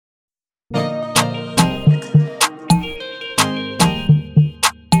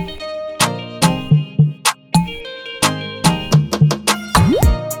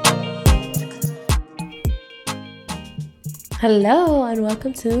Hello and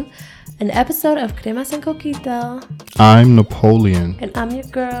welcome to an episode of Cremas and Coquito. I'm Napoleon. And I'm your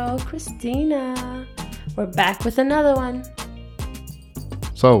girl, Christina. We're back with another one.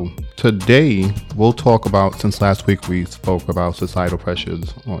 So today we'll talk about, since last week we spoke about societal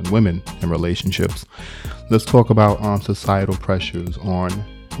pressures on women in relationships, let's talk about societal pressures on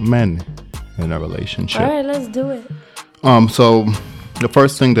men in a relationship. All right, let's do it. So the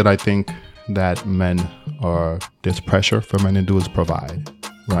first thing that I think that there's pressure for men to do is provide,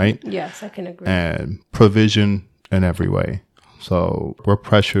 right? Yes, I can agree. And provision in every way. So we're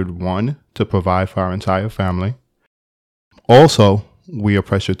pressured, one, to provide for our entire family. Also, we are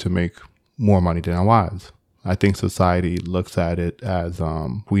pressured to make more money than our wives. I think society looks at it as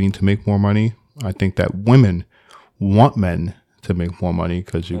we need to make more money. I think that women want men to make more money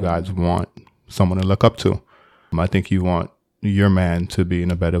because you guys want someone to look up to. I think you want your man to be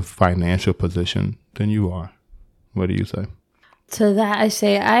in a better financial position than you are. What do you say? To that, I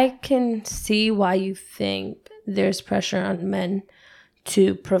say I can see why you think there's pressure on men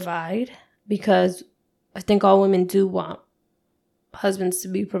to provide, because I think all women do want husbands to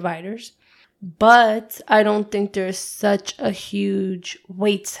be providers. But I don't think there's such a huge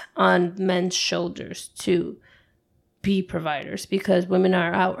weight on men's shoulders to be providers, because women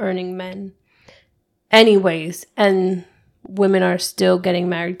are out earning men anyways, and women are still getting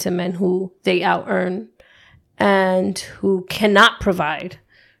married to men who they out earn and who cannot provide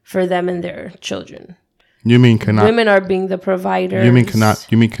for them and their children. You mean cannot? Women are being the providers. You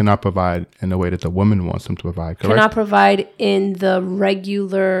mean cannot provide in the way that the woman wants them to provide, correct? Cannot provide in the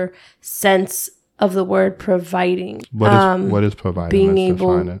regular sense of the word providing. What is providing? Being Let's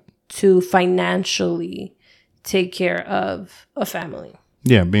define able it. to financially take care of a family.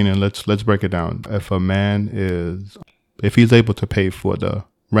 Yeah, meaning let's break it down. If a man if he's able to pay for the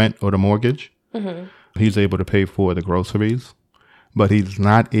rent or the mortgage, he's able to pay for the groceries, but he's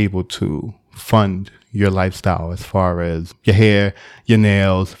not able to fund your lifestyle as far as your hair, your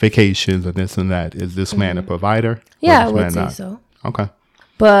nails, vacations, and this and that. Is this man a provider? Yeah, I would say so. Okay.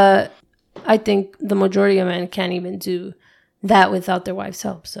 But I think the majority of men can't even do that without their wife's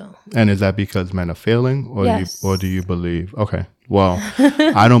help. So. And is that because men are failing, or yes. do you believe? Okay. Well,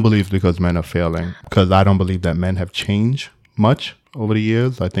 I don't believe because men are failing, because I don't believe that men have changed much over the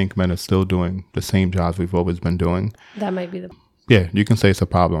years. I think men are still doing the same jobs we've always been doing. That might be Yeah, you can say it's a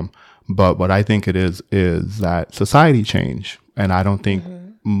problem. But what I think it is that society changed. And I don't think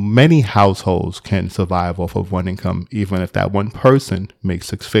many households can survive off of one income, even if that one person makes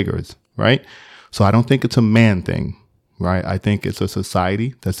six figures, right? So I don't think it's a man thing, right? I think it's a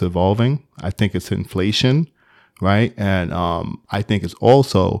society that's evolving. I think it's inflation, right? And I think it's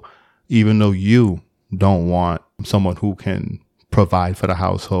also, even though you don't want someone who can provide for the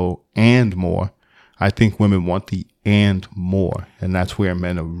household and more, I think women want the and more. And that's where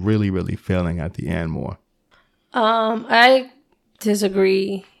men are really, really failing at the and more. I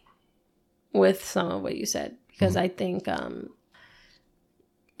disagree with some of what you said, because I think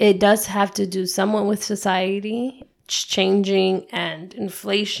it does have to do somewhat with society changing and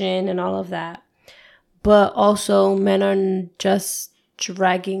inflation and all of that. But also men are just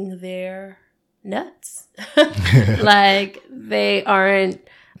dragging their nuts. Like they aren't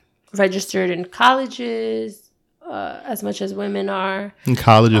registered in colleges as much as women are. And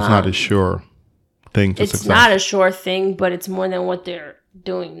college is not a sure thing to success. It's not a sure thing, but it's more than what they're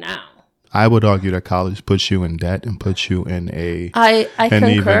doing now. I would argue that college puts you in debt and puts you in I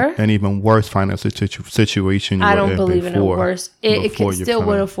concur. An even worse financial situation. I don't believe in a worse. It can still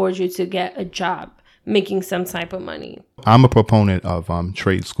would afford you to get a job, making some type of money. I'm a proponent of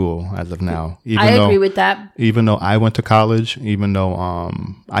trade school as of now. I agree with that. Even though I went to college, even though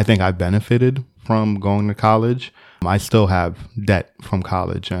I think I benefited from going to college, I still have debt from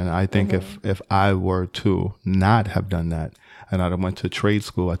college. And I think if I were to not have done that and I went to trade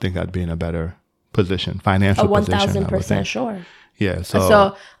school, I think I'd be in a better position, financial position. 1,000% sure. Yeah.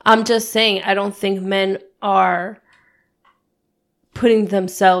 So I'm just saying, I don't think men are putting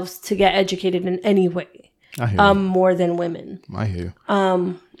themselves to get educated in any way, more than women. I hear you.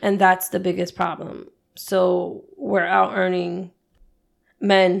 And that's the biggest problem. So we're out earning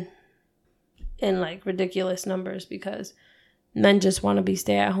men in like ridiculous numbers, because men just want to be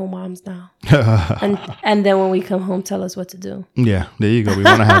stay-at-home moms now. and then when we come home, tell us what to do. Yeah, there you go. We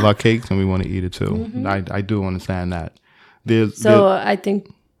want to have our cakes and we want to eat it too. I do understand that. I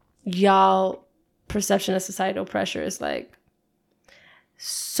think y'all perception of societal pressure is like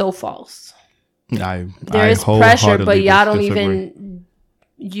so false. There is pressure, but y'all don't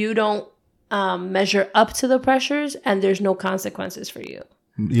you don't measure up to the pressures, and there's no consequences for you.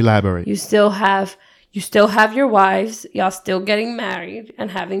 Elaborate. You still have You still have your wives. Y'all still getting married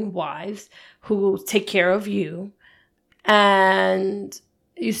and having wives who take care of you. And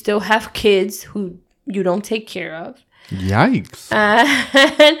you still have kids who you don't take care of. Yikes.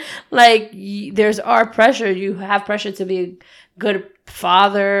 And like, there's our pressure. You have pressure to be a good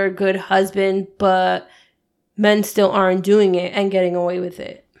father, good husband, but men still aren't doing it and getting away with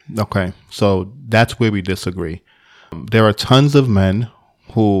it. Okay. So that's where we disagree. There are tons of men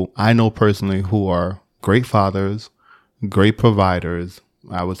who I know personally who are great fathers, great providers.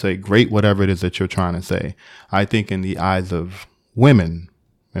 I would say great whatever it is that you're trying to say. I think in the eyes of women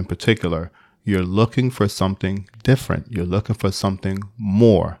in particular, you're looking for something different. You're looking for something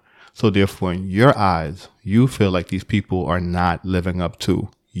more. So therefore, in your eyes, you feel like these people are not living up to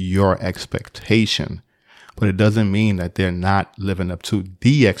your expectation. But it doesn't mean that they're not living up to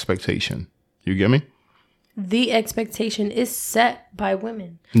the expectation. You get me? The expectation is set by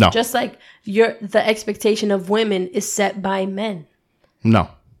women. No. Just like the expectation of women is set by men. No.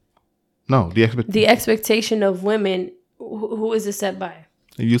 The expectation of women, who is it set by?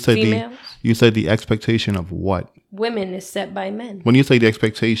 You said females? You said the expectation of what? Women is set by men. When you say the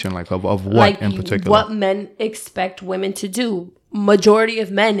expectation, like of what like in particular? What men expect women to do. Majority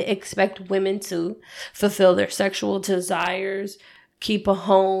of men expect women to fulfill their sexual desires, keep a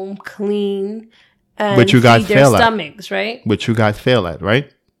home clean, and but you guys feed their fail stomachs, right? But you guys fail at,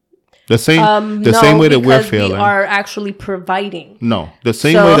 right? The same way that we're failing. We are actually providing. No, the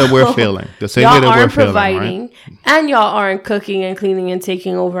same way that we're failing. The same way that we're failing, providing, right? And y'all aren't cooking and cleaning and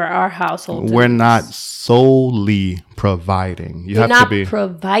taking over our household. We're not solely providing. You're not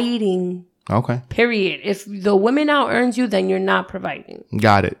providing. Okay. Period. If the woman out earns you, then you're not providing.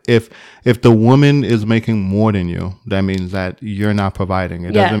 Got it. If the woman is making more than you, that means that you're not providing.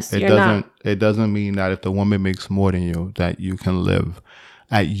 It doesn't mean that if the woman makes more than you, that you can live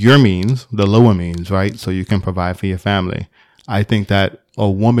at your means, the lower means, right? So you can provide for your family. I think that a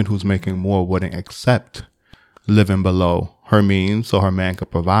woman who's making more wouldn't accept living below her means so her man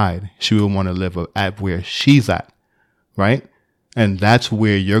could provide. She would want to live at where she's at, right? And that's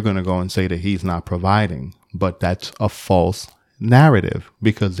where you're going to go and say that he's not providing. But that's a false narrative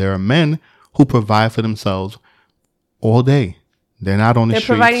because there are men who provide for themselves all day. They're not on the streets.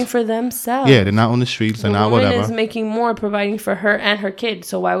 They're providing for themselves. Yeah, they're not on the streets. They're not whatever. The woman is making more providing for her and her kid.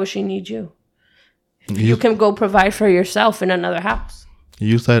 So why would she need you? You can go provide for yourself in another house.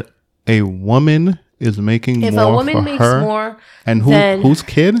 You said a woman is making more for her. If a woman makes more, and whose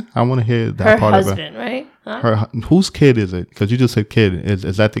kid? I want to hear that part of it. Her husband, right? Huh? Whose kid is it? Because you just said kid.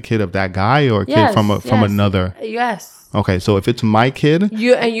 Is that the kid of that guy or a kid from another? Yes. Okay, so if it's my kid,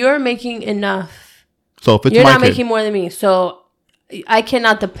 you're making enough. So if it's you're not making more than me, so I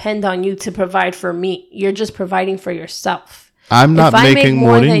cannot depend on you to provide for me. You're just providing for yourself. I'm not making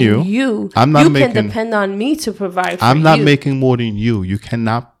more than you. You can depend on me to provide for you. I'm not making more than you. You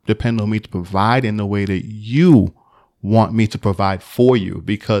cannot depend on me to provide in the way that you want me to provide for you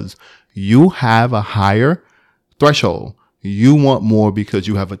because you have a higher threshold. You want more because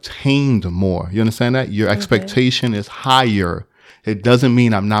you have attained more. You understand that? Your expectation is higher. It doesn't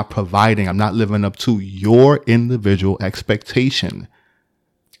mean I'm not providing. I'm not living up to your individual expectation.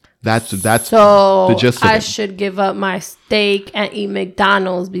 That's so the gist of it. I should give up my steak and eat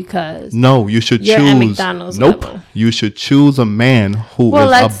McDonald's because no, you should choose. At McDonald's level. You should choose a man who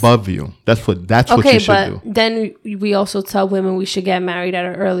is above you. That's what you should do. Then we also tell women we should get married at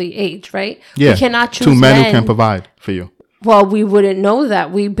an early age, right? Yeah, we cannot choose two men who can provide for you. Well, we wouldn't know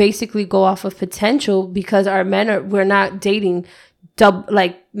that. We basically go off of potential because our men we're not dating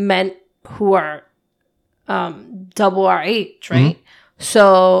men who are double our age, right? Mm-hmm.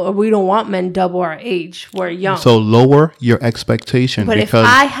 So we don't want men double our age. We're young. So lower your expectation. But if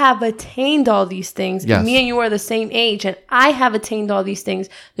I have attained all these things, yes. Me and you are the same age, and I have attained all these things,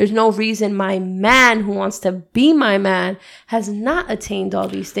 there's no reason my man who wants to be my man has not attained all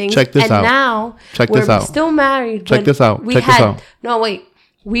these things. Check this out. And now we're still married. Check this out. No, wait.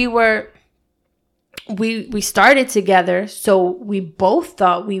 We started together, so we both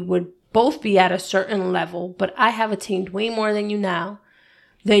thought we would both be at a certain level, but I have attained way more than you now.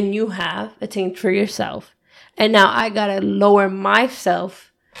 Than you have attained for yourself. And now I gotta lower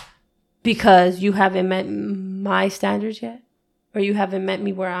myself because you haven't met my standards yet? Or you haven't met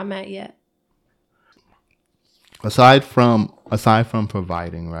me where I'm at yet? Aside from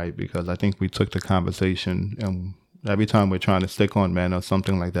providing, right? Because I think we took the conversation and every time we're trying to stick on men or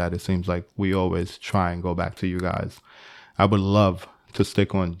something like that, it seems like we always try and go back to you guys. I would love to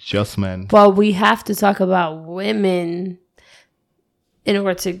stick on just men. Well, we have to talk about women in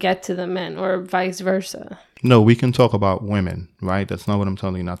order to get to the men, or vice versa. No, we can talk about women, right? That's not what I'm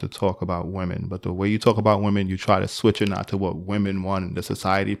telling you, not to talk about women. But the way you talk about women, you try to switch it not to what women want and the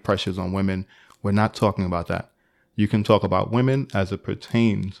society pressures on women. We're not talking about that. You can talk about women as it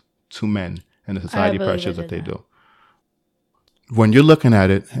pertains to men and the society pressures that they do. When you're looking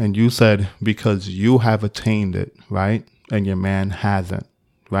at it and you said because you have attained it, right, and your man hasn't,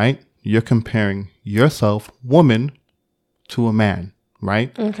 right, you're comparing yourself, woman, to a man,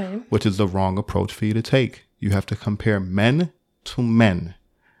 right? Okay. Which is the wrong approach for you to take. You have to compare men to men.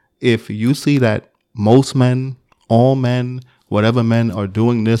 If you see that most men, all men, whatever men are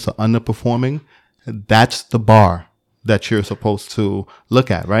doing this or underperforming, that's the bar that you're supposed to look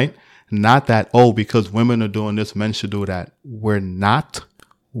at, right? Not that, oh, because women are doing this, men should do that. We're not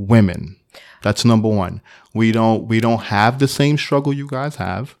women. That's number one. We don't have the same struggle you guys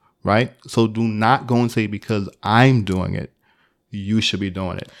have, right? So do not go and say because I'm doing it, you should be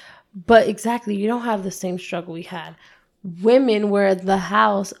doing it. But exactly, you don't have the same struggle we had. Women were at the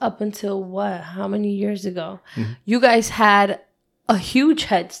house up until what? How many years ago? Mm-hmm. You guys had a huge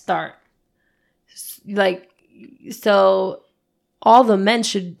head start. Like, so all the men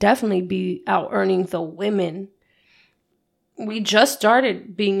should definitely be out earning the women. We just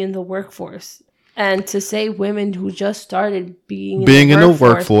started being in the workforce. And to say women who just started being in the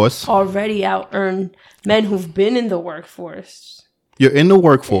workforce already out earn men who've been in the workforce. You're in the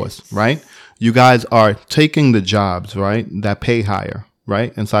workforce, right? You guys are taking the jobs, right, that pay higher,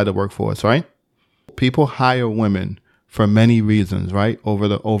 right, inside the workforce, right? People hire women for many reasons, right,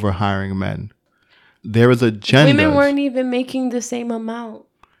 over hiring men. There is agenda. Women weren't even making the same amount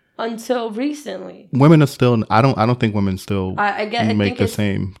until recently. Women are still. I don't think women still make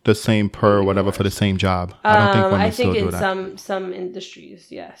the same per whatever for the same job. I don't think women still do that. I think in some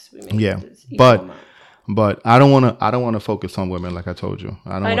industries, yes, we make but I don't want to focus on women like I told you.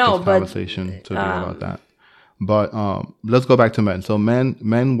 I don't want this conversation to be about that. But let's go back to men. So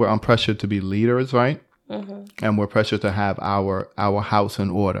men were on pressure to be leaders, right? Mm-hmm. And we're pressured to have our house in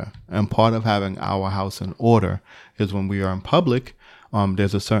order. And part of having our house in order is when we are in public,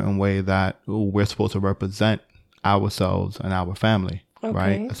 there's a certain way that we're supposed to represent ourselves and our family,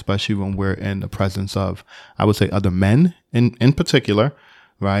 right? Especially when we're in the presence of, I would say, other men in particular,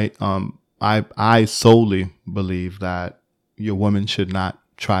 right? I solely believe that your woman should not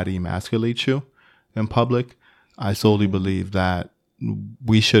try to emasculate you in public. I solely believe that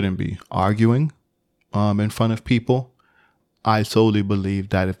we shouldn't be arguing in front of people. I solely believe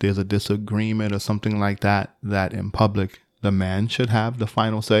that if there's a disagreement or something like that in public, the man should have the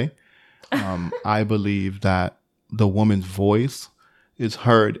final say. I believe that the woman's voice is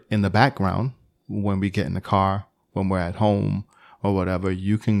heard in the background when we get in the car, when we're at home or whatever.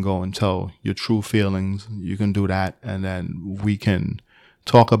 You can go and tell your true feelings. You can do that, and then we can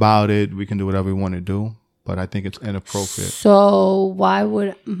talk about it. We can do whatever we want to do. But I think it's inappropriate. So why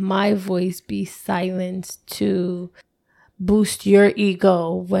would my voice be silenced to boost your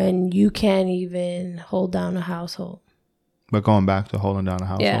ego when you can't even hold down a household? But going back to holding down a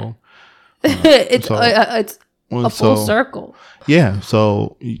household. Yeah. It's a full circle. Yeah.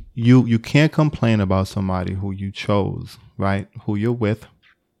 So you can't complain about somebody who you chose, right? Who you're with,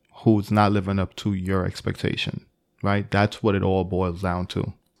 who's not living up to your expectation, right? That's what it all boils down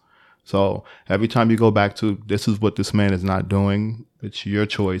to. So every time you go back to, this is what this man is not doing, it's your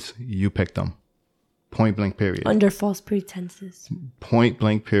choice. You picked them. Point blank, period. Under false pretenses. Point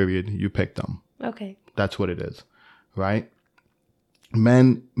blank, period. You picked them. Okay. That's what it is, right?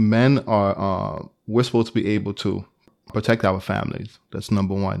 Men are, we're supposed to be able to protect our families. That's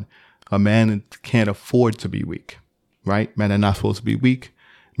number one. A man can't afford to be weak, right? Men are not supposed to be weak.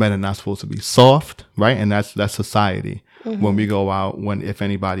 Men are not supposed to be soft, right? And that's society. Mm-hmm. When we go out, if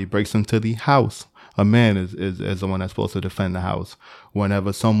anybody breaks into the house, a man is the one that's supposed to defend the house.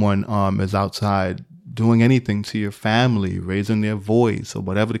 Whenever someone is outside doing anything to your family, raising their voice or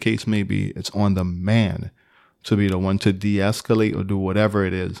whatever the case may be, it's on the man to be the one to de-escalate or do whatever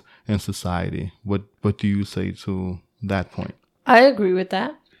it is in society. What do you say to that point? I agree with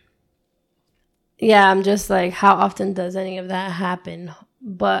that. Yeah, I'm just like, how often does any of that happen?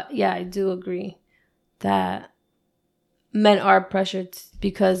 But yeah, I do agree that men are pressured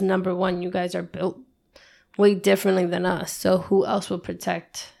because, number one, you guys are built way differently than us. So who else will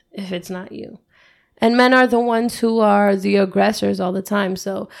protect if it's not you? And men are the ones who are the aggressors all the time.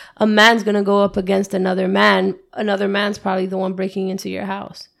 So a man's going to go up against another man. Another man's probably the one breaking into your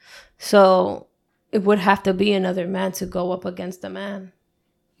house. So it would have to be another man to go up against a man.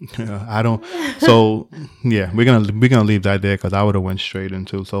 Yeah, I don't. So yeah, we're gonna leave that there because I would have went straight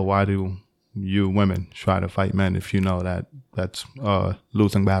into. So why do you women try to fight men if you know that that's a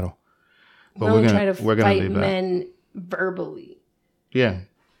losing battle. But we're gonna fight men verbally. Yeah,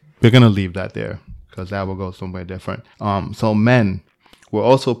 we're gonna leave that there because that will go somewhere different. So men were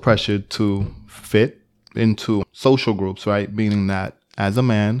also pressured to fit into social groups, right? Meaning that as a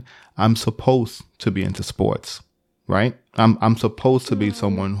man, I'm supposed to be into sports, right? I'm supposed to be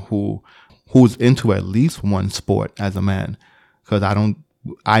someone who's into at least one sport as a man, because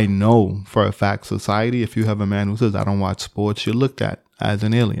I know for a fact society, if you have a man who says I don't watch sports, you're looked at as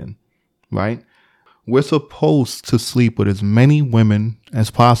an alien, right? We're supposed to sleep with as many women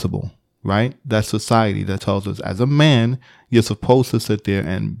as possible, right? That's society that tells us as a man, you're supposed to sit there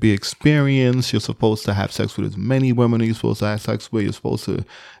and be experienced. You're supposed to have sex with as many women as you're supposed to have sex with. You're supposed to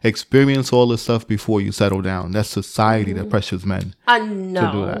experience all this stuff before you settle down. That's society that pressures men to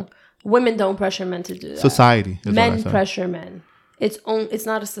do that. Women don't pressure men to do that. Society is men what I said. Pressure men. It's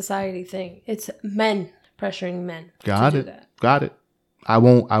not a society thing. It's men pressuring men to do that. Got it. I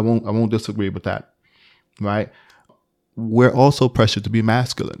won't disagree with that. Right? We're also pressured to be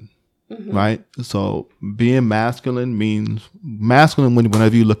masculine, right? So being masculine means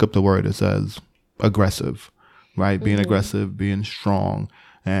whenever you look up the word, it says aggressive, right? Being aggressive, being strong.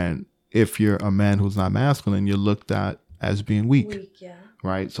 And if you're a man who's not masculine, you're looked at as being weak, yeah.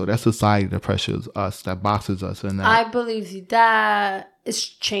 Right? So that's society that pressures us, that boxes us in that. I believe that is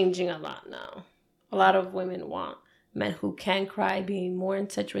changing a lot now. A lot of women want men who can cry, being more in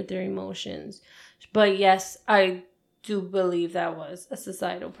touch with their emotions. But yes, I do believe that was a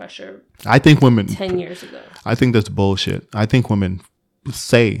societal pressure. I think women 10 years ago. I think that's bullshit. I think women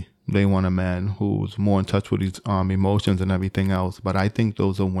say they want a man who's more in touch with his emotions and everything else. But I think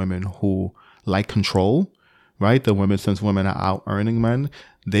those are women who like control, right? Since women are out earning men,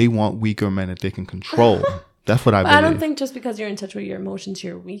 they want weaker men that they can control. That's what I believe. I don't think just because you're in touch with your emotions,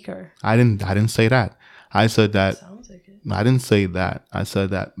 you're weaker. I didn't say that. I said that. Sounds like it. I didn't say that. I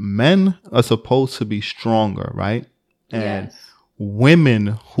said that men are supposed to be stronger, right? And yes.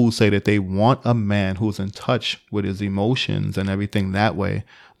 Women who say that they want a man who's in touch with his emotions and everything that way,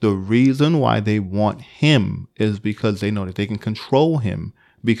 the reason why they want him is because they know that they can control him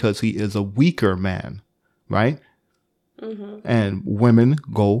because he is a weaker man, right? And women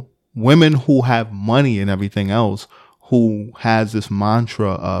who have money and everything else, who has this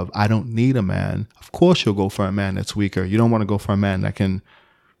mantra of, I don't need a man. Of course you'll go for a man that's weaker. You don't want to go for a man that can,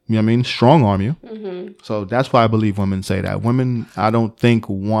 you know what I mean, strong arm you. So that's why I believe women say that. Women, I don't think,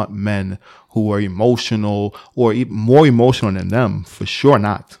 want men who are emotional or even more emotional than them. For sure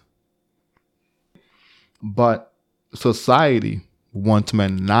not. But society wants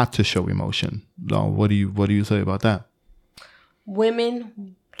men not to show emotion. No, what do you say about that?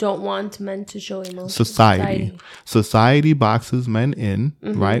 Women don't want men to show emotion. Society boxes men in,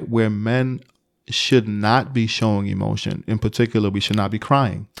 right? Where men should not be showing emotion. In particular, we should not be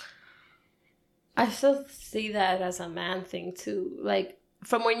crying. I still see that as a man thing too. Like,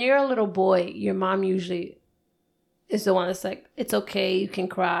 from when you're a little boy, your mom usually is the one that's like, it's okay, you can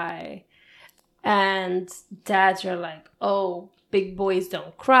cry. And dads are like, oh, big boys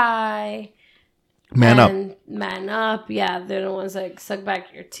don't cry. Man up. Yeah, they're the ones like, suck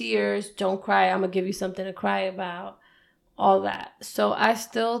back your tears. Don't cry. I'm going to give you something to cry about. All that. So I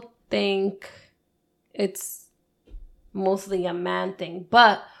still think it's mostly a man thing.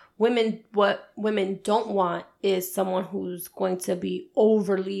 But what women don't want is someone who's going to be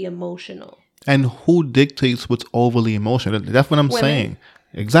overly emotional. And who dictates what's overly emotional? That's what I'm saying.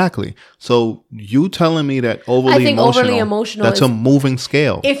 Exactly. So you telling me that overly emotional, that's a moving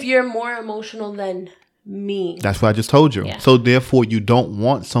scale. If you're more emotional than me. That's what I just told you. Yeah. So therefore you don't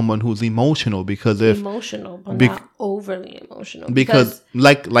want someone who's emotional, because if emotional, but not overly emotional. Because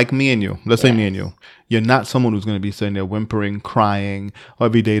like me and you, let's say me and you, you're not someone who's going to be sitting there whimpering, crying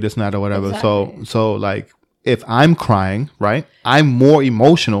every day, this, not, or whatever. Exactly. So like if I'm crying, right, I'm more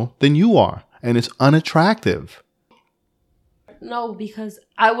emotional than you are, and it's unattractive. No, because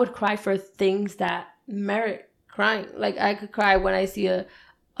I would cry for things that merit crying. Like, I could cry when I see a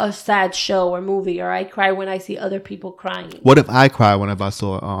sad show or movie, or I cry when I see other people crying. What if I cry whenever I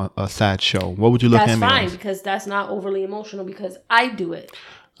saw a sad show? What would you look at me? That's fine, because that's not overly emotional, because I do it.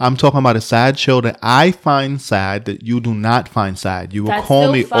 I'm talking about a sad show that I find sad that you do not find sad. You will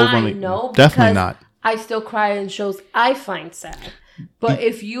call me overly. No, definitely not. I still cry in shows I find sad. But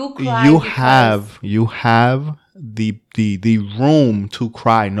if you cry, you have the room to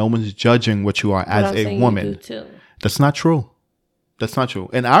cry. No one's judging what you are as a woman. You do too. That's not true. That's not true.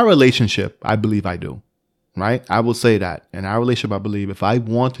 In our relationship, I believe I do. Right? I will say that. In our relationship, I believe if I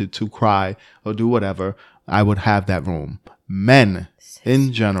wanted to cry or do whatever, I would have that room. Men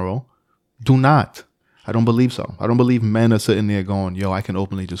in general Do not. I don't believe so. I don't believe men are sitting there going, yo, I can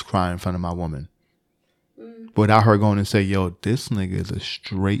openly just cry in front of my woman. Without her going and say, yo, this nigga is a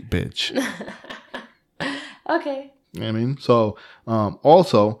straight bitch. Okay. You know what I mean? So,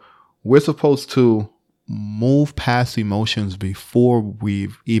 also, we're supposed to move past emotions before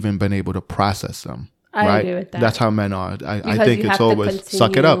we've even been able to process them. I agree with that. That's how men are. I think it's always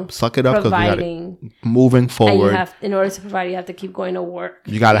suck it up because we got it. Moving forward. And in order to provide, you have to keep going to work.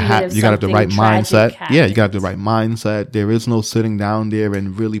 You gotta have the right mindset. Yeah, you gotta have the right mindset. There is no sitting down there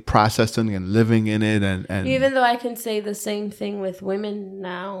and really processing and living in it. And even though I can say the same thing with women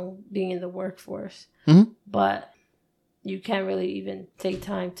now being in the workforce, but you can't really even take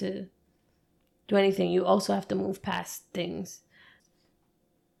time to do anything. You also have to move past things.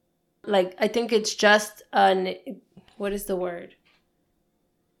 Like, I think it's just what is the word?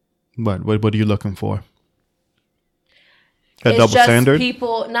 What are you looking for? A double standard?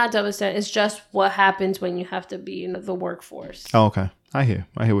 Not double standard. It's just what happens when you have to be in the workforce. Oh, okay. I hear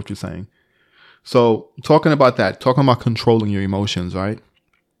what you're saying. So, talking about controlling your emotions, right?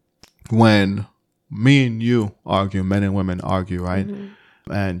 When me and you argue, men and women argue, right?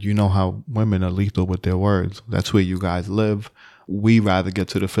 And you know how women are lethal with their words. That's where you guys live. We rather get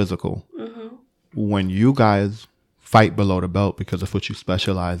to the physical. When you guys fight below the belt because of what you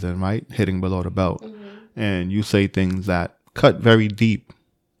specialize in, right? Hitting below the belt. And you say things that cut very deep.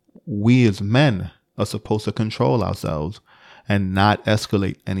 We as men are supposed to control ourselves and not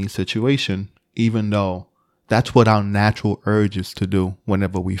escalate any situation, even though that's what our natural urge is to do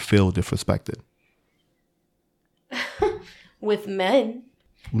whenever we feel disrespected. With men?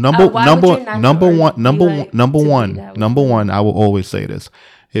 Number one, I will always say this.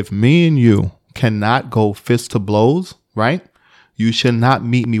 If me and you cannot go fist to blows, right? You should not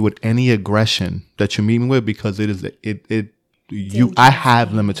meet me with any aggression that you meet me with, because I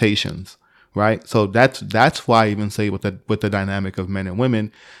have limitations, right? So that's why I even say with the dynamic of men and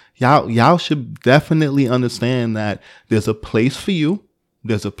women, y'all should definitely understand that there's a place for you,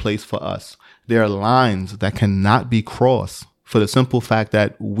 there's a place for us. There are lines that cannot be crossed, for the simple fact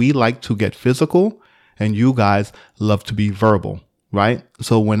that we like to get physical and you guys love to be verbal, right?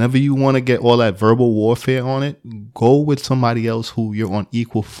 So whenever you want to get all that verbal warfare on it, go with somebody else who you're on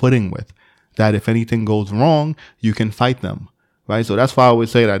equal footing with, that if anything goes wrong, you can fight them, right? So that's why I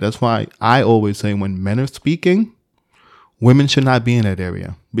always say that. That's why I always say when men are speaking, women should not be in that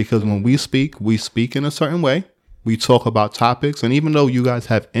area, because when we speak in a certain way. We talk about topics, and even though you guys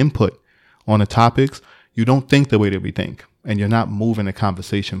have input on the topics, you don't think the way that we think. And you're not moving the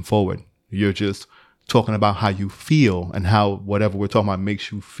conversation forward. You're just talking about how you feel and how whatever we're talking about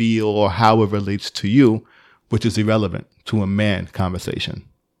makes you feel, or how it relates to you, which is irrelevant to a man conversation.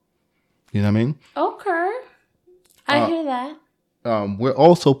 You know what I mean? Okay. I hear that. We're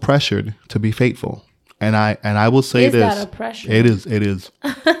also pressured to be faithful. And I will say this. Is that a pressure? It is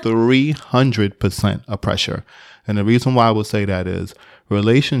 300% a pressure. And the reason why I would say that is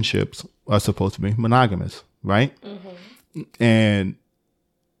relationships are supposed to be monogamous, right? And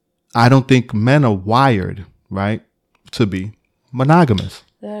I don't think men are wired, right, to be monogamous.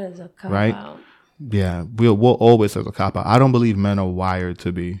 That is a cop out. Yeah, we'll always have a cop out. I don't believe men are wired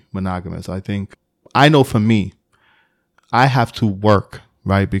to be monogamous. I know for me, I have to work,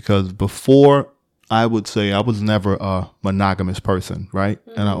 right? Because before, I would say I was never a monogamous person, right?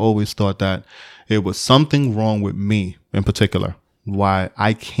 And I always thought that it was something wrong with me in particular, why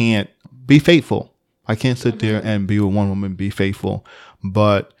I can't be faithful. I can't sit there and be with one woman, be faithful.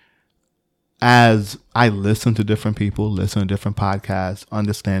 But as I listen to different people, listen to different podcasts,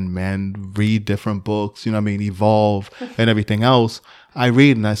 understand men, read different books, evolve and everything else, I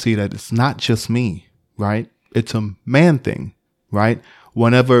read and I see that it's not just me, right? It's a man thing, right?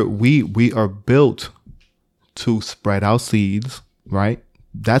 Whenever we are built to spread our seeds, right?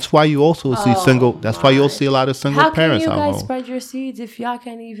 That's why you also see That's why you'll see a lot of single parents out. How can you guys spread your seeds if y'all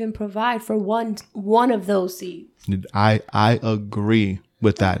can't even provide for one of those seeds? I agree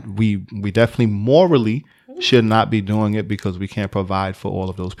with that. We definitely morally should not be doing it because we can't provide for all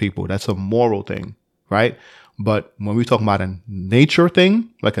of those people. That's a moral thing, right? But when we talk about a nature thing,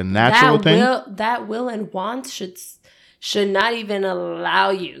 like a natural thing, that will and wants should not even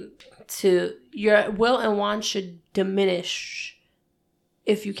allow you to. Your will and want should diminish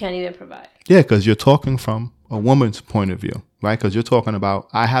if you can't even provide. Yeah, because you're talking from a woman's point of view, right? Because you're talking about,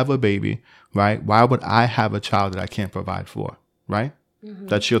 I have a baby, right? Why would I have a child that I can't provide for, right?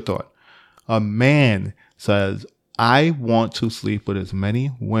 That's your thought. A man says, I want to sleep with as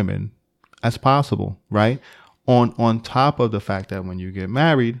many women as possible, right? On top of the fact that when you get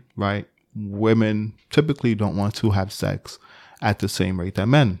married, right, women typically don't want to have sex at the same rate that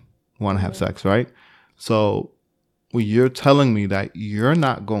men, want to have sex, right? So you're telling me that you're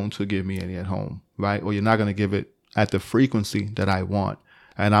not going to give me any at home, right? Or you're not going to give it at the frequency that I want.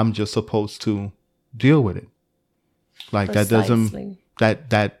 And I'm just supposed to deal with it. Like Precisely.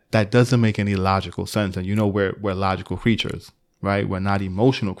 that doesn't make any logical sense. And we're logical creatures, right? We're not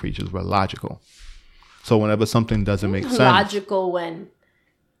emotional creatures. We're logical. So whenever something doesn't make sense, logical when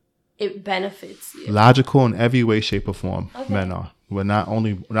it benefits you. Logical in every way, shape, or form. Okay. Men are. We're not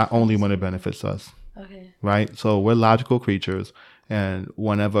only when it benefits us. Okay. Right. So we're logical creatures, and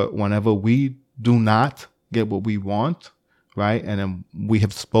whenever we do not get what we want, right, and then we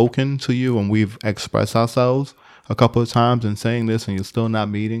have spoken to you and we've expressed ourselves a couple of times in saying this, and you're still not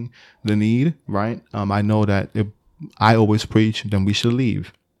meeting the need, right? I know that if I always preach, then we should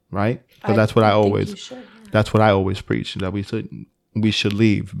leave, right? Because that's what that's what I always preach, that we should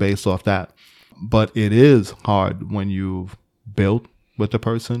leave based off that. But it is hard when you've built with the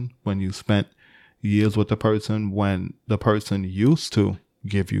person, when you spent years with the person, when the person used to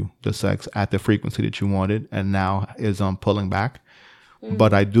give you the sex at the frequency that you wanted and now is pulling back.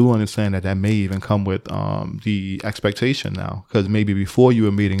 But I do understand that may even come with the expectation now, because maybe before you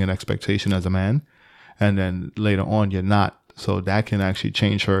were meeting an expectation as a man, and then later on you're not. So that can actually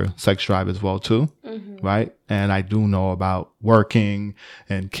change her sex drive as well too, right? And I do know about working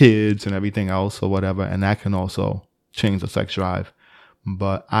and kids and everything else or whatever, and that can also change the sex drive.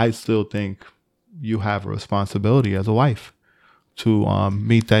 But I still think you have a responsibility as a wife to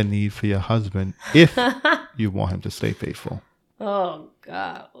meet that need for your husband if you want him to stay faithful. Oh,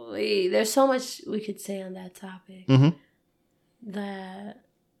 golly. There's so much we could say on that topic. That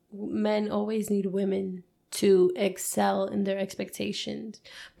men always need women to excel in their expectations.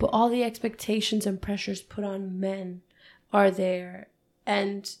 But all the expectations and pressures put on men are there,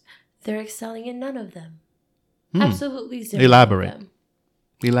 and they're excelling in none of them. Absolutely zero. Elaborate.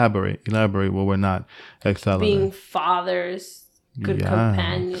 Well, we're not excelling. Being fathers, good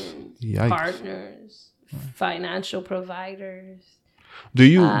companions, Yikes. Partners, financial providers. Do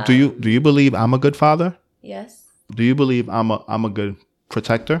you believe I'm a good father? Yes. Do you believe I'm a good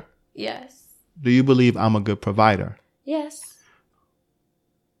protector? Yes. Do you believe I'm a good provider? Yes.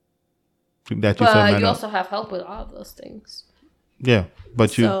 But you also have help with all of those things. Yeah,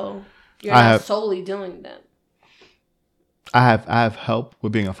 but you're not solely doing them. I have help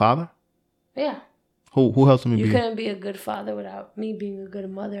with being a father. Yeah. Who helps me? You couldn't be a good father without me being a good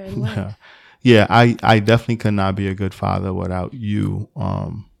mother and wife. Yeah, I definitely could not be a good father without you.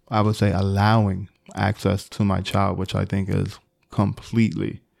 I would say allowing access to my child, which I think is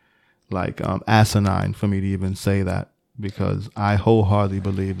completely asinine for me to even say that, because I wholeheartedly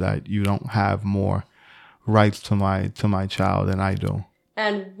believe that you don't have more rights to my child than I do.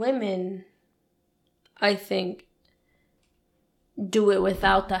 And women, I think, do it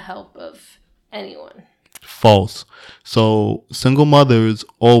without the help of anyone. False. So single mothers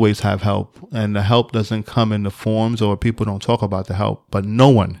always have help, and the help doesn't come in the forms, or people don't talk about the help, but no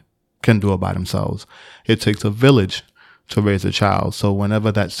one can do it by themselves. It takes a village to raise a child. So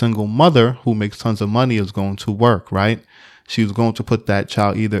whenever that single mother who makes tons of money is going to work, right, she's going to put that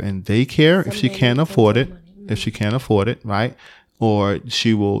child either in daycare if she can't afford it, right? Or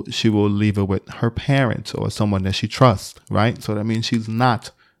she will leave it with her parents or someone that she trusts, right? So that means she's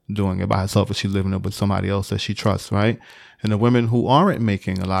not doing it by herself, if she's living it with somebody else that she trusts, right? And the women who aren't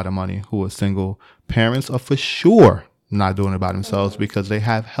making a lot of money, who are single parents, are for sure not doing it by themselves because they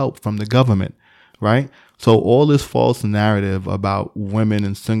have help from the government, right? So all this false narrative about women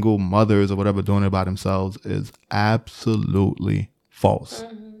and single mothers or whatever doing it by themselves is absolutely false.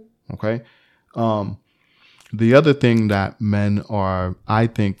 Okay? The other thing that men are, I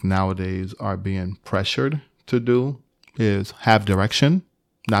think nowadays, are being pressured to do is have direction,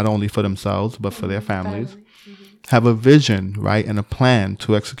 not only for themselves, but for their families. Have a vision, right? And a plan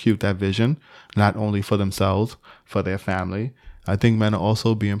to execute that vision, not only for themselves, for their family. I think men are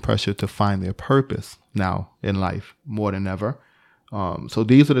also being pressured to find their purpose now in life more than ever. So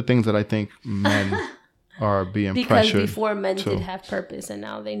these are the things that I think men are being pressured. Because before men did have purpose, and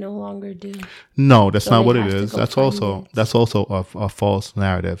now they no longer do. No, that's not what it is. That's also a false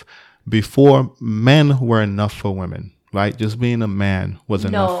narrative. Before, men were enough for women, right? Just being a man was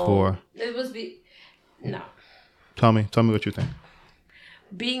enough for. No. Tell me what you think.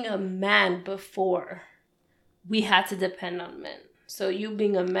 Being a man before, we had to depend on men. So you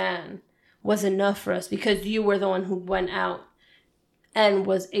being a man was enough for us because you were the one who went out and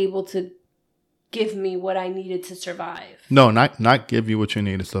was able to give me what I needed to survive. No, not give you what you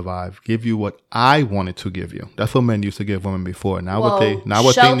need to survive. Give you what I wanted to give you. That's what men used to give women before. What they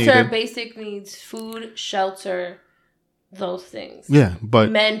needed. Shelter, basic needs, food, shelter, those things. Yeah,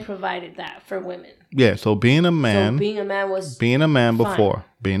 but men provided that for women. Yeah, so being a man, being a man was being a man before, fine.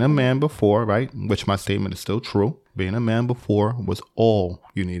 being a man before, right? Which my statement is still true. Being a man before was all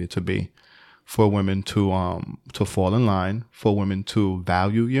you needed to be for women to fall in line, for women to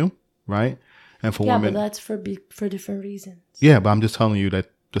value you, right? And for women, but that's for different reasons. Yeah, but I'm just telling you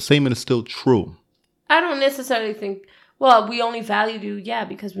that the statement is still true. I don't necessarily think. Well, we only valued you,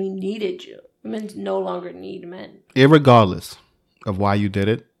 because we needed you. Women no longer need men. Irregardless of why you did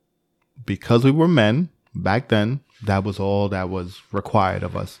it, because we were men back then, that was all that was required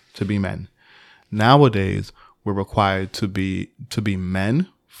of us, to be men. Nowadays, we're required to be men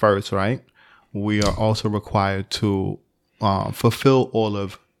first, right? We are also required to fulfill all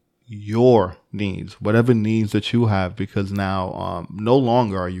of your needs, whatever needs that you have, because now no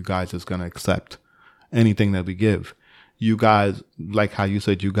longer are you guys just going to accept anything that we give. You guys, like how you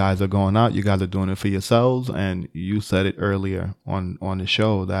said, you guys are going out, you guys are doing it for yourselves. And you said it earlier on the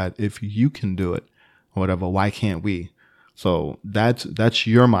show that if you can do it or whatever, why can't we? So that's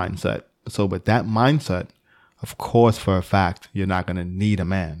your mindset. So with that mindset, of course, for a fact, you're not going to need a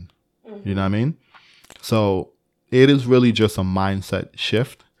man. Mm-hmm. You know what I mean? So it is really just a mindset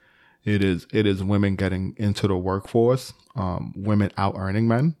shift. It is women getting into the workforce, women out earning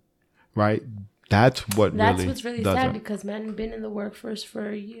men, right? That's what's really sad, because men have been in the workforce for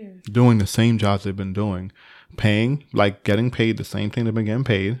a year. Doing the same jobs they've been doing. Getting paid the same thing they've been getting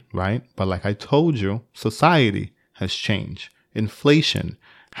paid, right? But like I told you, society has changed. Inflation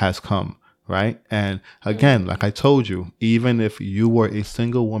has come, right? And again, like I told you, even if you were a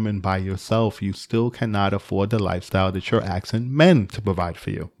single woman by yourself, you still cannot afford the lifestyle that you're asking men to provide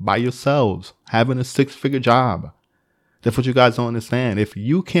for you. By yourselves, having a 6-figure job. That's what you guys don't understand. If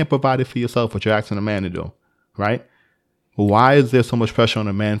you can't provide it for yourself, what you're asking a man to do, right? Why is there so much pressure on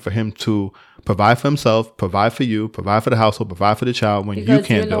a man for him to provide for himself, provide for you, provide for the household, provide for the child when you can't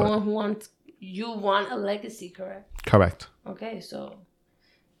do it? Because you're the one who you want a legacy, correct? Correct. Okay, so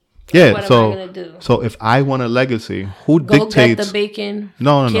yeah, what am I gonna do? So if I want a legacy, who dictates? Go get the bacon.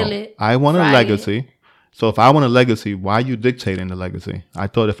 No. It, I want a legacy. So if I want a legacy, why are you dictating the legacy? I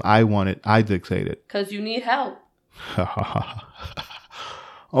thought if I want it, I dictate it. Because you need help.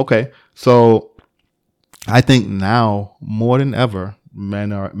 Okay, so I think now more than ever,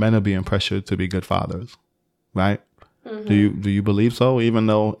 men are being pressured to be good fathers, right? Mm-hmm. Do you believe so? Even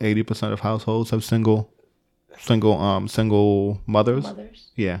though 80% of households have single mothers.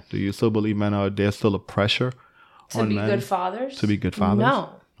 Yeah. Do you still believe there's still a pressure on men good fathers? To be good fathers?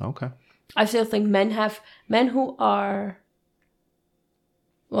 No. Okay. I still think men who are,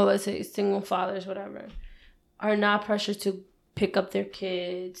 well, let's say single fathers, whatever, are not pressured to pick up their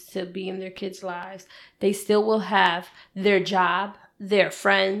kids, to be in their kids' lives. They still will have their job, their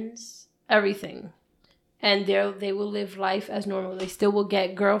friends, everything. And they will live life as normal. They still will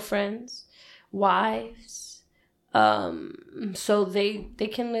get girlfriends, wives. So they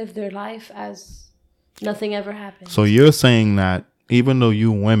can live their life as nothing ever happened. So you're saying that even though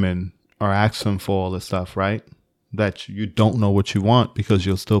you women are asking for all this stuff, right? That you don't know what you want, because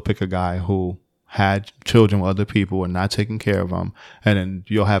you'll still pick a guy who had children with other people and not taking care of them, and then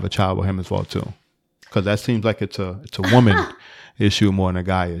you'll have a child with him as well too. Because that seems like it's a woman issue more than a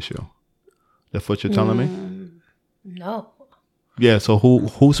guy issue. That's what you're telling me? No. Yeah, so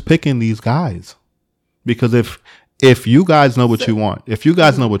who's picking these guys? Because if you guys know what you want,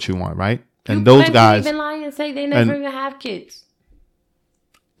 right? And those guys even lie and say they never even have kids.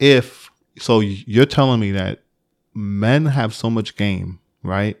 So you're telling me that men have so much game,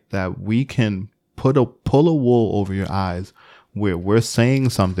 right? That we can pull a wool over your eyes where we're saying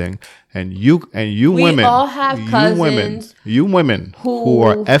something, and you we women, all have cousins, you women who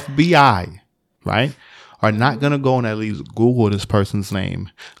are FBI, right, are not going to go and at least Google this person's name,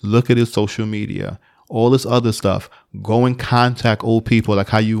 look at his social media, all this other stuff, go and contact old people like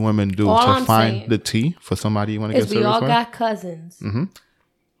how you women do to find the tea for somebody you want to get service for. We all got cousins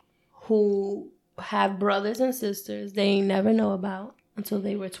who have brothers and sisters they ain't never know about until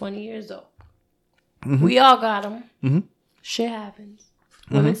they were 20 years old. Mm-hmm. We all got them. Mm-hmm. Shit happens.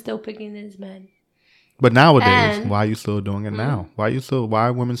 Women still picking these men. But nowadays, why are you still doing it now? Why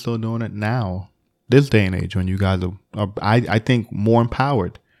are women still doing it now? This day and age when you guys are I think more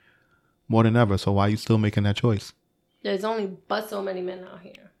empowered more than ever. So why are you still making that choice? There's only but so many men out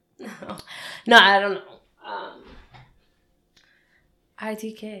here. No, I don't know.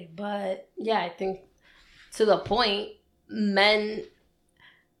 ITK. But yeah, I think to the point, men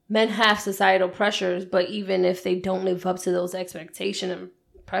have societal pressures, but even if they don't live up to those expectations and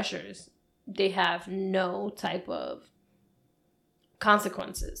pressures, they have no type of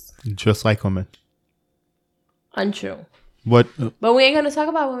consequences. Just like women. Untrue. What? But we ain't gonna talk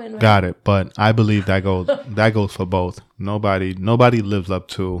about women. Right? Got it. But I believe that goes for both. Nobody lives up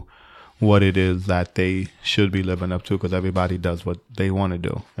to what it is that they should be living up to, because everybody does what they want to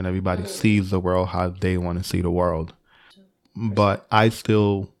do, and everybody sees the world how they want to see the world. But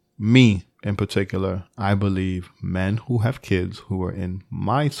me in particular, I believe men who have kids who are in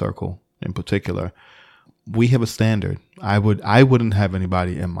my circle in particular, we have a standard. I wouldn't have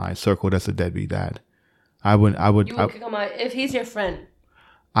anybody in my circle that's a deadbeat dad. You would come out if he's your friend.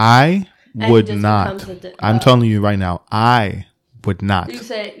 I would not. I'm telling you right now, I would not.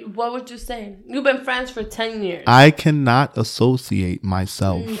 What would you say? You've been friends for 10 years. I cannot associate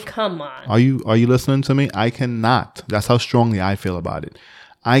myself. Come on. Are you listening to me? I cannot. That's how strongly I feel about it.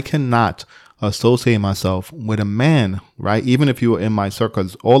 I cannot associate myself with a man, right? Even if you were in my circle,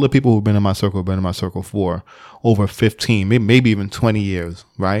 all the people who've been in my circle have been in my circle for over 15, maybe even 20 years,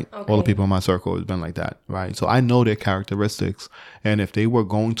 right? Okay. All the people in my circle have been like that, right? So I know their characteristics. And if they were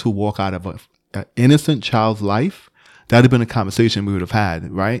going to walk out of an innocent child's life, that'd have been a conversation we would have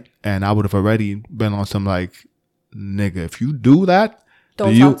had, right? And I would have already been on some like, nigga, if you do that, do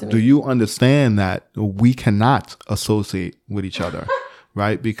you understand that we cannot associate with each other,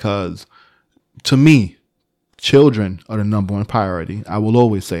 right? Because to me, children are the number one priority. I will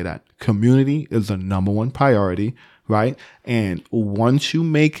always say that. Community is the number one priority, right? And once you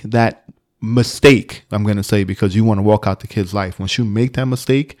make that mistake, I'm going to say, because you want to walk out the kid's life, once you make that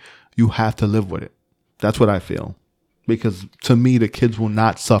mistake, you have to live with it. That's what I feel. Because to me, the kids will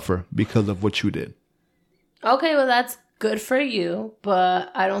not suffer because of what you did. Okay, well, that's good for you.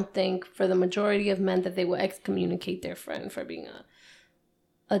 But I don't think for the majority of men that they will excommunicate their friend for being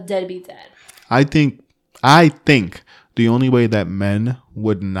a deadbeat dad. I think the only way that men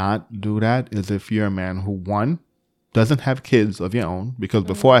would not do that is if you're a man who, one, doesn't have kids of your own, because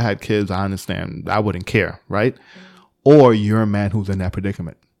before I had kids, I understand I wouldn't care, right? Or you're a man who's in that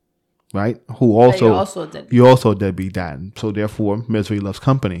predicament, right? You're also a deadbeat dad. So therefore, misery loves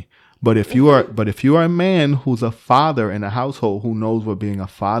company. But if you are a man who's a father in a household who knows what being a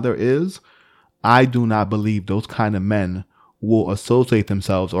father is, I do not believe those kind of men will associate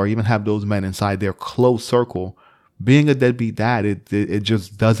themselves or even have those men inside their close circle. Being a deadbeat dad, it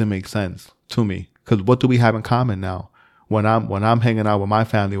just doesn't make sense to me. Because what do we have in common now? When I'm hanging out with my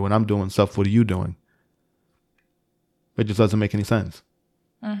family, when I'm doing stuff, what are you doing? It just doesn't make any sense.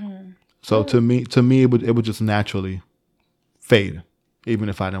 Mm-hmm. So to me, it would just naturally fade, even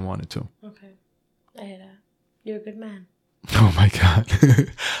if I didn't want it to. Okay, I hear that. You're a good man. Oh my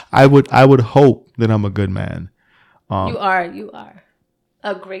God, I would hope that I'm a good man. You are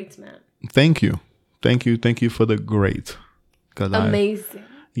a great man. Thank you for the great. Amazing.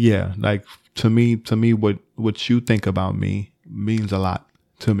 Like to me, what you think about me means a lot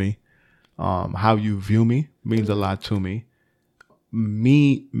to me. How you view me means a lot to me.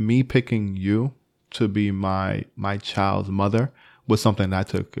 Me picking you to be my child's mother was something that I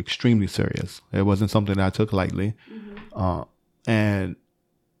took extremely serious. It wasn't something that I took lightly, and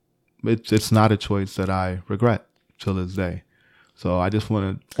it's not a choice that I regret till this day. So I just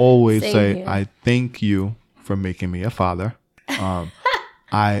want to always say I thank you for making me a father.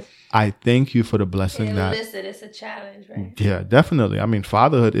 I thank you for the blessing listen, it's a challenge, right? Yeah, definitely. I mean,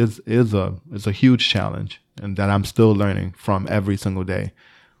 fatherhood is a huge challenge, and that I'm still learning from every single day.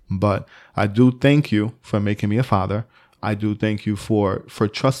 But I do thank you for making me a father. I do thank you for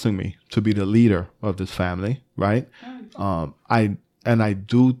trusting me to be the leader of this family, right? I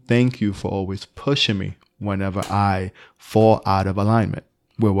do thank you for always pushing me whenever I fall out of alignment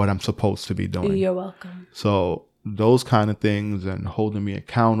with what I'm supposed to be doing. You're welcome. So those kind of things, and holding me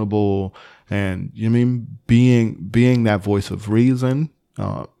accountable, and being that voice of reason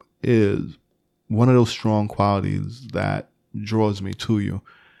is one of those strong qualities that draws me to you.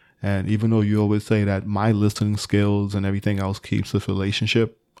 And even though you always say that my listening skills and everything else keeps this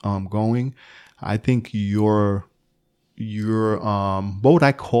relationship going, I think you're what would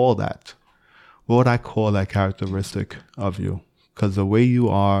I call that? What would I call that characteristic of you? Because the way you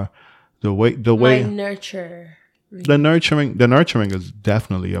are, the way nurture. The nurturing is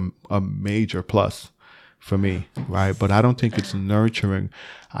definitely a major plus for me, right? But I don't think it's nurturing.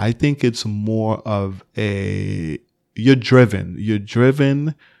 I think it's more of you're driven. You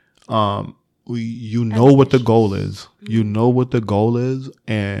know what the goal is. You know what the goal is,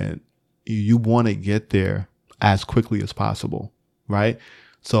 and you want to get there as quickly as possible, right?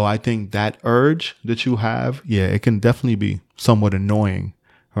 So I think that urge that you have, it can definitely be somewhat annoying,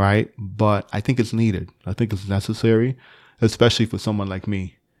 right? But I think it's needed. I think it's necessary, especially for someone like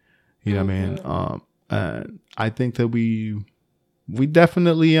me. You know what I mean? And I think that we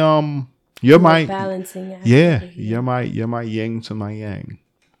definitely You're my balancing act. Yeah, you're my yin to my yang.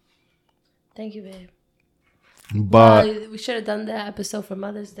 Thank you, babe. But we should have done that episode for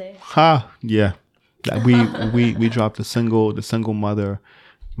Mother's Day. Yeah. We dropped the single mother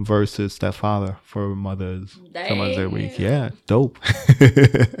versus stepfather for Mother's Day week. Yeah, dope.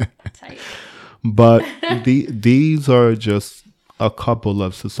 Tight. But these are just a couple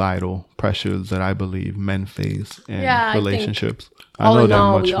of societal pressures that I believe men face in relationships. I know there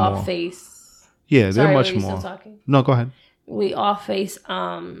are much we all more. face. Yeah, there are much more. Still talking? No, go ahead. We all face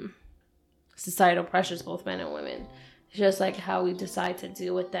societal pressures, both men and women. It's just like how we decide to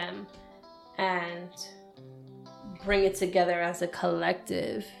deal with them and bring it together as a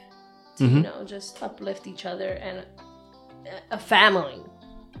collective to, just uplift each other and a family.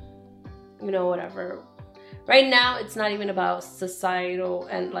 Whatever. Right now, it's not even about societal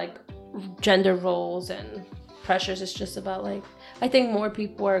and like gender roles and pressures. It's just about like, I think more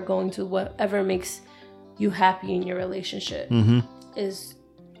people are going to whatever makes you happy in your relationship is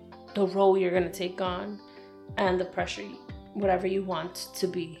the role you're going to take on and the pressure, whatever you want to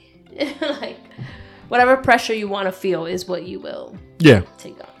be. Like, whatever pressure you want to feel is what you will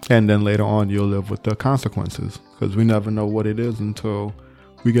take on. And then later on, you'll live with the consequences because we never know what it is until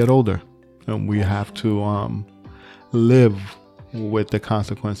we get older. And we have to live with the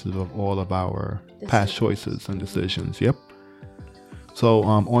consequences of all of our past choices and decisions. Yep. So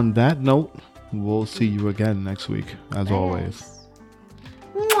on that note, we'll see you again next week, as always.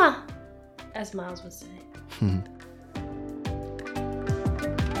 Mwah! As Miles would say.